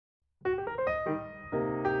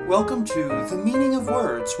Welcome to The Meaning of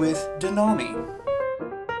Words with Denami.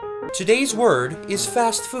 Today's word is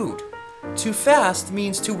fast food. To fast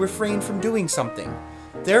means to refrain from doing something.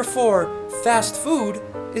 Therefore, fast food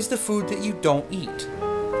is the food that you don't eat.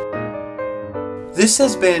 This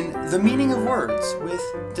has been The Meaning of Words with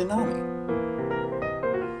Denami.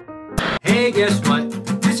 Hey, guess what?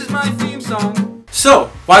 This is my theme song. So,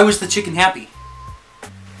 why was the chicken happy?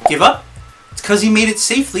 Give up? It's because he made it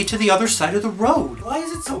safely to the other side of the road. Why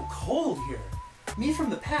is it so cold here? Me from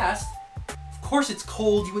the past? Of course it's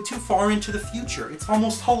cold. You went too far into the future. It's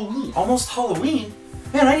almost Halloween. Almost Halloween?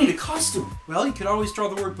 Man, I need a costume. Well, you could always draw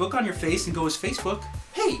the word book on your face and go as Facebook.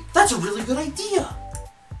 Hey, that's a really good idea.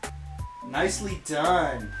 Nicely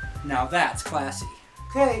done. Now that's classy.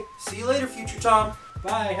 Okay, see you later, future Tom.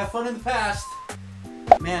 Bye, have fun in the past.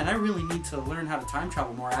 Man, I really need to learn how to time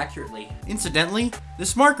travel more accurately. Incidentally,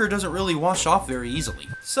 this marker doesn't really wash off very easily.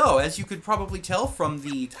 So, as you could probably tell from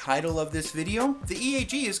the title of this video, the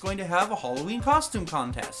EAG is going to have a Halloween costume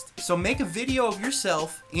contest. So make a video of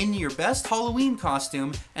yourself in your best Halloween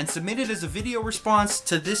costume and submit it as a video response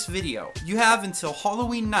to this video. You have until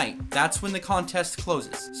Halloween night. That's when the contest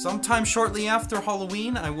closes. Sometime shortly after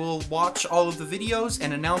Halloween, I will watch all of the videos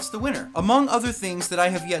and announce the winner. Among other things that I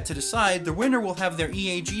have yet to decide, the winner will have their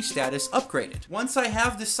EAG status upgraded. Once I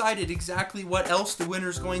have decided exactly what else the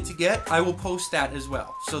winner's going to get, I will post that as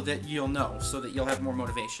well, so that you'll know, so that you'll have more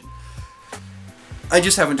motivation. I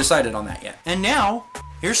just haven't decided on that yet. And now,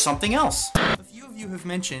 here's something else. A few of you have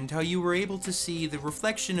mentioned how you were able to see the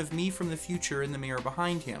reflection of me from the future in the mirror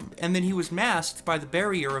behind him, and that he was masked by the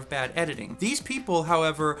barrier of bad editing. These people,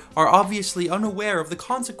 however, are obviously unaware of the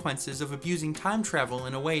consequences of abusing time travel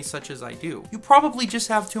in a way such as I do. You probably just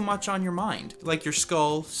have too much on your mind, like your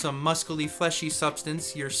skull, some muscly, fleshy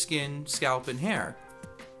substance, your skin, scalp, and hair.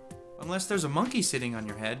 Unless there's a monkey sitting on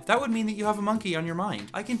your head, that would mean that you have a monkey on your mind.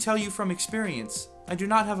 I can tell you from experience, I do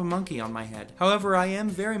not have a monkey on my head. However, I am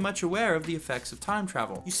very much aware of the effects of time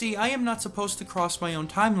travel. You see, I am not supposed to cross my own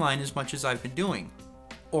timeline as much as I've been doing.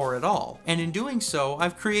 Or at all. And in doing so,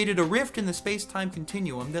 I've created a rift in the space-time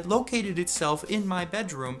continuum that located itself in my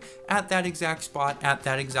bedroom at that exact spot at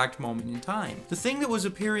that exact moment in time. The thing that was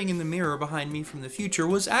appearing in the mirror behind me from the future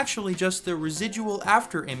was actually just the residual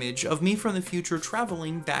after image of me from the future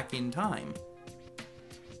traveling back in time.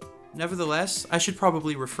 Nevertheless, I should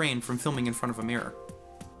probably refrain from filming in front of a mirror.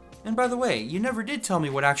 And by the way, you never did tell me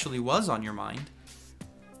what actually was on your mind.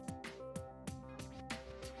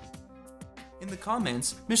 In the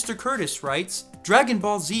comments, Mr. Curtis writes, "Dragon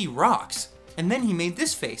Ball Z rocks," and then he made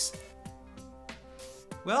this face.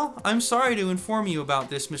 Well, I'm sorry to inform you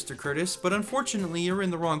about this, Mr. Curtis, but unfortunately you're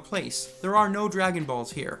in the wrong place. There are no Dragon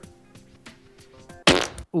Balls here.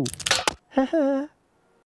 Ooh. Haha.